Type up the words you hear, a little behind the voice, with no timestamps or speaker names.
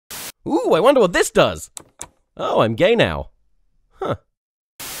Ooh, I wonder what this does. Oh, I'm gay now. Huh.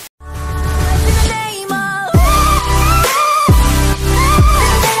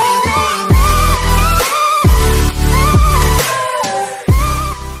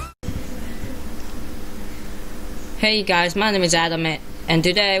 Hey guys, my name is Adam, and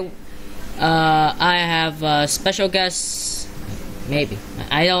today I have a special guest, maybe,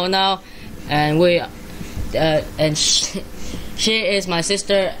 I don't know, and she is my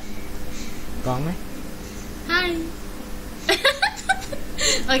sister. Go on, Hi.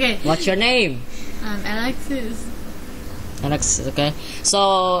 Okay. What's your name? Alexis. Alexis, okay.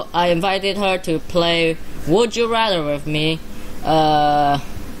 So I invited her to play Would You Rather with me. The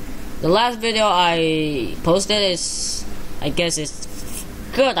last video I posted is, I guess it's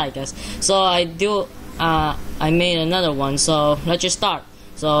good, I guess. So I made another one. So let's just start.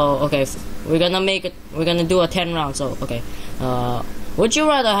 So okay, we're gonna do a 10 round. So okay, would you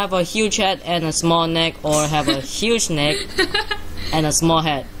rather have a huge head and a small neck, or have a huge neck and a small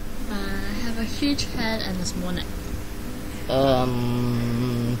head? Have a huge head and a small neck.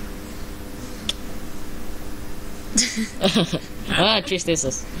 Choose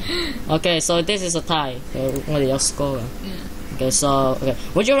this. Okay, so this is a tie. Okay, your score. Yeah. Okay, so okay.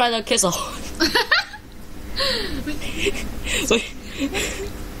 Would you rather kiss a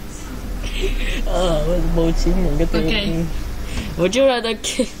Okay. Would you rather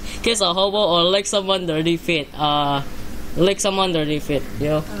kiss a hobo or lick someone dirty feet? Lick someone dirty feet.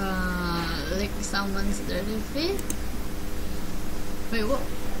 You? Lick someone's dirty feet? Wait, what?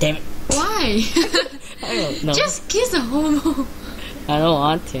 Damn it. Why? I don't know. Just kiss a homo. I don't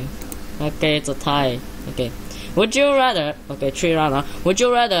want to. Okay, it's a tie. Okay. Would you rather, okay, 3 round. Would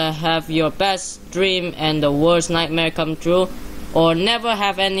you rather have your best dream and the worst nightmare come true, or never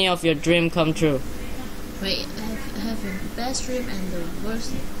have any of your dream come true? Wait, have your best dream and the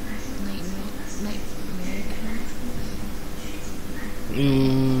worst nightmare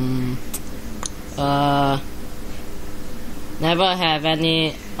Never have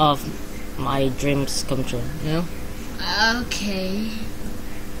any of my dreams come true. You know? Okay.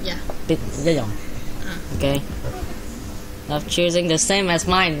 Yeah. Okay. I'm choosing the same as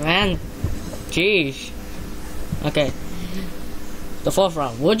mine, man. Jeez. Okay. The 4th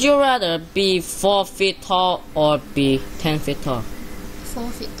round. Would you rather be 4 feet tall or be 10 feet tall?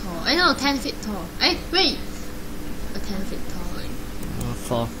 4 feet tall. I know 10 feet tall. Wait. 10 feet tall.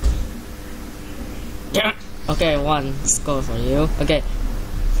 4. Yeah. Okay, 1 score for you. Okay.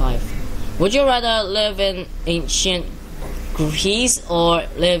 5. Would you rather live in ancient Greece or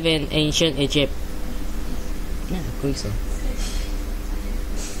live in ancient Egypt? Yeah, Greece.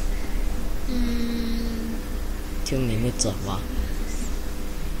 2 minutes of wow.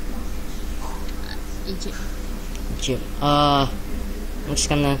 Egypt. Egypt. I'm just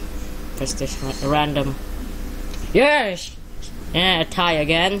gonna press this random. Yes! Yeah, tie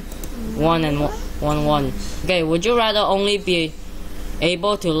again. 1 and 1. Okay, would you rather only be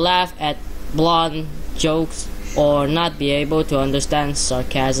able to laugh at blonde jokes or not be able to understand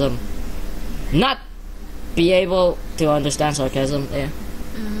sarcasm? Not be able to understand sarcasm, yeah.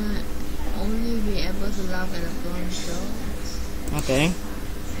 Only be able to laugh at a blonde jokes. Okay.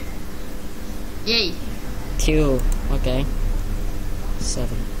 Yay. 2. Okay.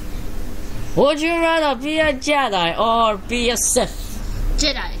 7. Would you rather be a Jedi or be a Sith?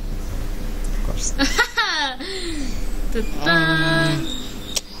 Jedi. Of course.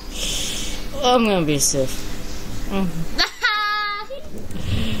 I'm gonna be Sith.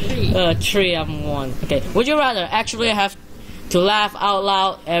 3 and 1. Okay. Would you rather actually have to laugh out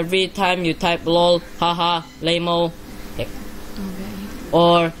loud every time you type lol, haha, lame-o, Okay.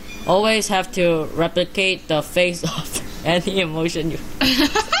 or always have to replicate the face of any emotion you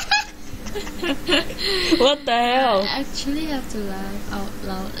What the hell? I actually have to laugh out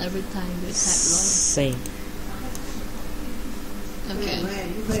loud every time you type lol. Same. Okay.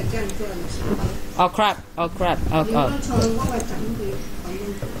 Oh crap, oh crap, oh.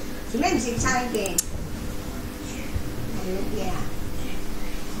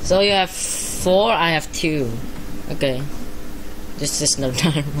 So you have 4, I have 2. Okay. This is not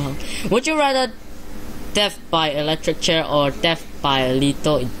normal. Would you rather death by electric chair or death by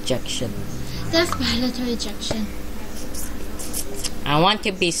lethal injection? Death by lethal injection. I want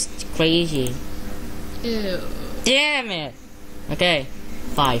to be crazy. Ew. Damn it! Okay,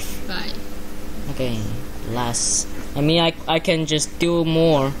 5. 5. Okay, last. I mean, I can just do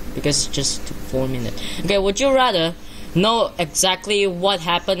more because it just took 4 minutes. Okay, would you rather know exactly what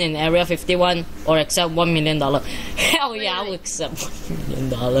happened in Area 51 or accept $1 million? Hell yeah, I will accept $1 million.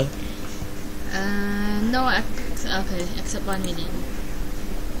 No, okay, accept 1 million.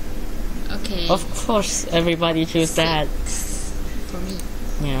 Okay. Of course, everybody choose that. For me.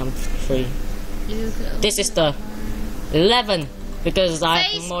 Yeah, I'm free. You could This is the 11 because I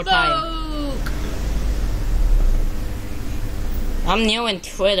have more time. Facebook. I'm new in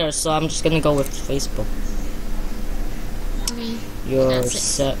Twitter, so I'm just gonna go with Facebook. Okay. You're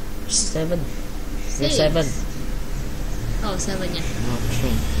That's it. 7. You're Six. 7. Oh, 7, yeah.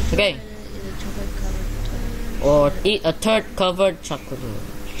 Okay. Okay. Is it chocolate covered? Or eat a turd covered chocolate.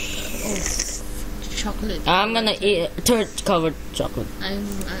 Oh, chocolate. I'm gonna eat a turd covered chocolate I'm.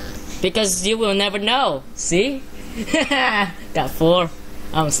 because you will never know. See? Got 4.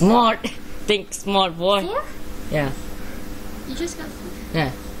 I'm smart. Think smart, boy. 4? Yeah. You just got 4.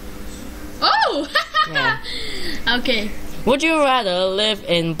 Yeah. Oh! Yeah. Okay. Would you rather live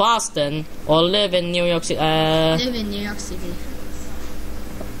in Boston or live in New York City? Live in New York City.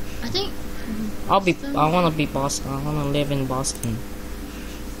 I think. I wanna be Boston. I wanna live in Boston.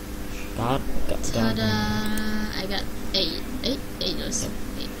 God. Ta-da! I got 8. 8 or so.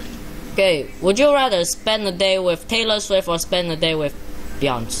 8. Okay. Would you rather spend a day with Taylor Swift or spend a day with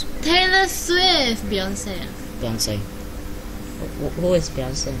Beyonce? Taylor Swift. Beyonce. Beyonce. Who is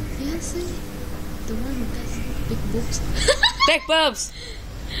Beyonce? Beyonce? The one who has big boobs. Big boobs.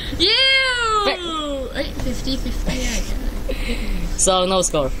 You! 50-50. I get So no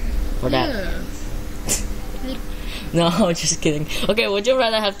score for it. that. Yeah. No, just kidding. Okay, would you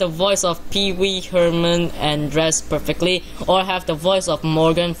rather have the voice of Pee Wee Herman and dress perfectly, or have the voice of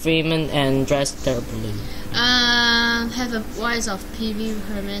Morgan Freeman and dress terribly? Have a voice of P.V.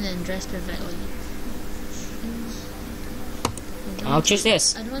 Herman and dress perfectly. I'll choose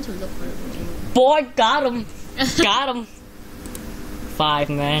this. I don't want to look for it. Boy, got him. Got him. 5,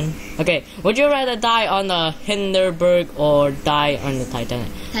 man. Okay, would you rather die on the Hindenburg or die on the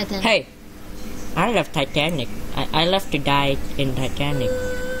Titanic? Titanic. Hey, I love Titanic. I love to die in Titanic.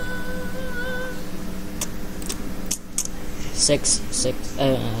 6,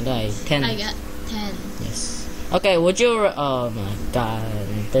 die 10. I got 10. Yes. Okay, would you? Oh my God,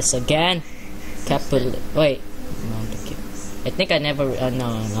 this again. Wait, Montague. I think I never.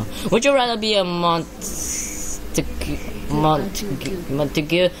 No. Would you rather be a Montague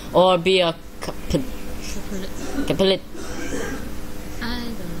or be a Capulet? I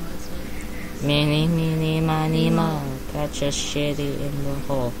don't know what's it. Mini, money, mo. Catch a shitty in the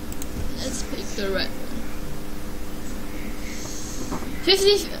hole. Let's pick the right one.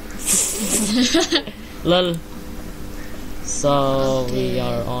 50. Lol. So we Okay.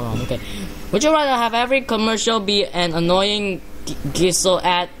 are all on. Okay. Would you rather have every commercial be an annoying Gizzle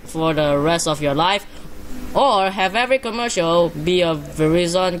ad for the rest of your life, or have every commercial be a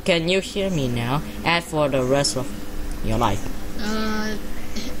Verizon "Can you hear me now" ad for the rest of your life?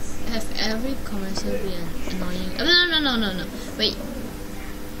 Have every commercial be annoying? No. Wait.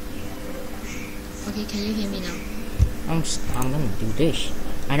 Okay, can you hear me now? I'm gonna do this.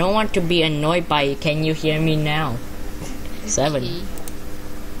 I don't want to be annoyed by "Can you hear me now?" 7. Okay.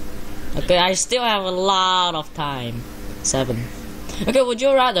 Okay, I still have a lot of time. 7. Okay, would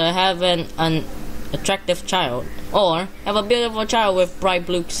you rather have an attractive child or have a beautiful child with bright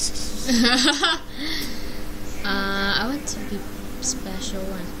blue I want to be special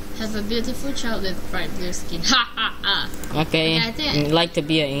one. Have a beautiful child with bright blue skin. Ha ha ha. Okay, Yeah, I think you like to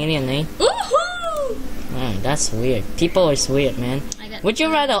be an alien, eh? Woohoo! That's weird. People is weird, man. I got Would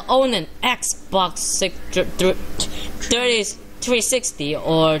you rather own an Xbox 360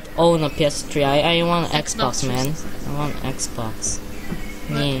 or own a PS3? I want Xbox, man. I want Xbox.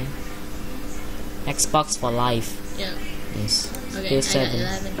 What? Yeah. Xbox for life. Yeah. Yes. Okay, Still I 7.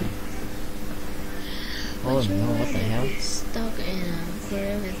 got 11. Oh Would you no, what the hell? Stuck in a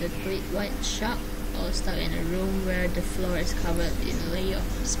aquarium with a great white shark, or stuck in a room where the floor is covered in a layer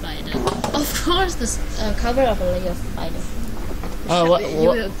of spider? Of course, the cover of a layer of spider. Oh,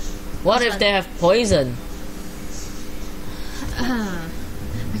 You what if they have poison? I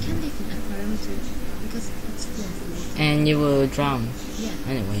can't live in an aquarium too because it's full of water. And you will drown. Yeah.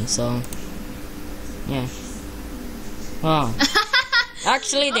 Anyway, so yeah. Wow.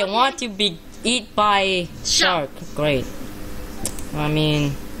 Actually, they want to be eaten by shark. Great. I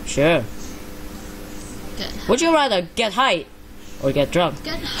mean, sure. Get Would you rather get high or get drunk?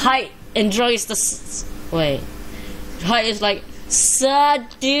 Get High and drunk is the wait. High is like, so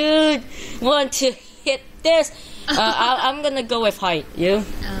dude, want to hit this? I'm gonna go with height. You?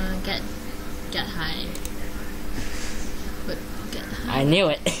 get high. But get high. I knew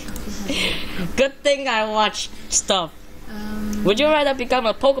it. Good thing I watched stuff. Would you rather become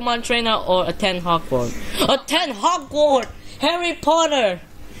a Pokemon trainer or attend Hogwarts? Attend Hogwarts! Harry Potter!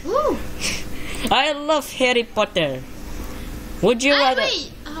 Woo! I love Harry Potter. Would you rather...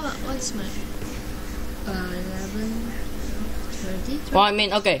 Wait. what's my 11, 30? Well, I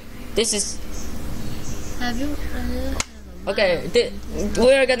mean, okay, this is Have you okay.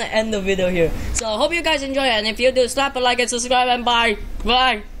 We're gonna end the video here. So hope you guys enjoy it, and if you do, slap a like and subscribe, and bye.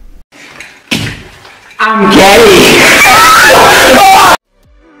 I'm gay.